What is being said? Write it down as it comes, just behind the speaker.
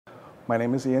My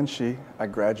name is Ian Shee. I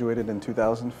graduated in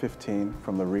 2015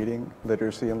 from the Reading,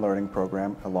 Literacy, and Learning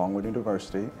program at Longwood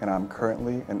University, and I'm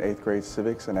currently an 8th grade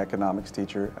civics and economics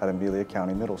teacher at Amelia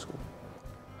County Middle School.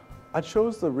 I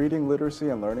chose the Reading, Literacy,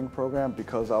 and Learning program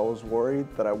because I was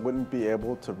worried that I wouldn't be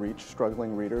able to reach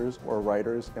struggling readers or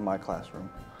writers in my classroom.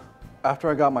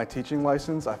 After I got my teaching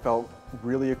license, I felt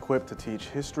really equipped to teach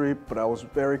history, but I was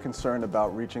very concerned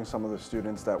about reaching some of the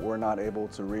students that were not able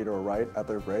to read or write at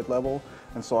their grade level.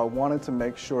 And so I wanted to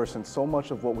make sure, since so much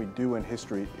of what we do in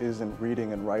history is in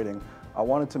reading and writing, I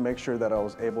wanted to make sure that I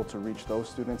was able to reach those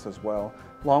students as well.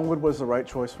 Longwood was the right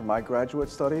choice for my graduate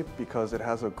study because it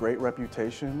has a great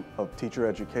reputation of teacher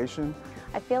education.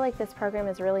 I feel like this program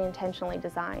is really intentionally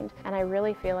designed, and I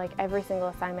really feel like every single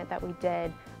assignment that we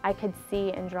did, I could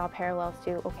see and draw parallels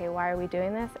to, okay, why are we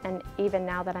doing this? And even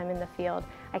now that I'm in the field,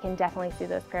 I can definitely see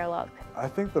those parallels. I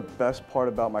think the best part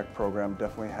about my program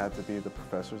definitely had to be the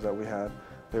professors that we had.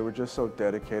 They were just so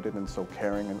dedicated and so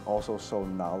caring and also so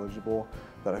knowledgeable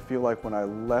that I feel like when I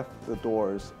left the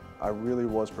doors, I really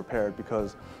was prepared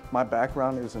because my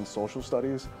background is in social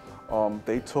studies.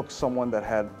 They took someone that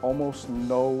had almost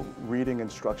no reading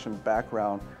instruction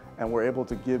background and were able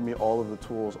to give me all of the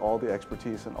tools, all the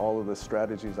expertise, and all of the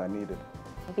strategies I needed.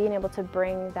 Being able to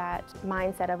bring that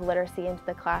mindset of literacy into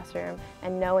the classroom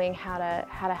and knowing how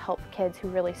to help kids who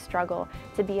really struggle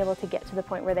to be able to get to the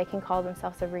point where they can call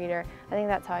themselves a reader, I think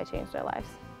that's how I changed their lives.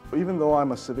 Even though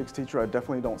I'm a civics teacher, I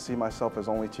definitely don't see myself as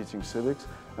only teaching civics,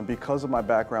 and because of my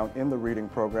background in the reading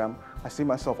program, I see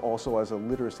myself also as a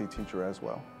literacy teacher as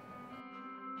well.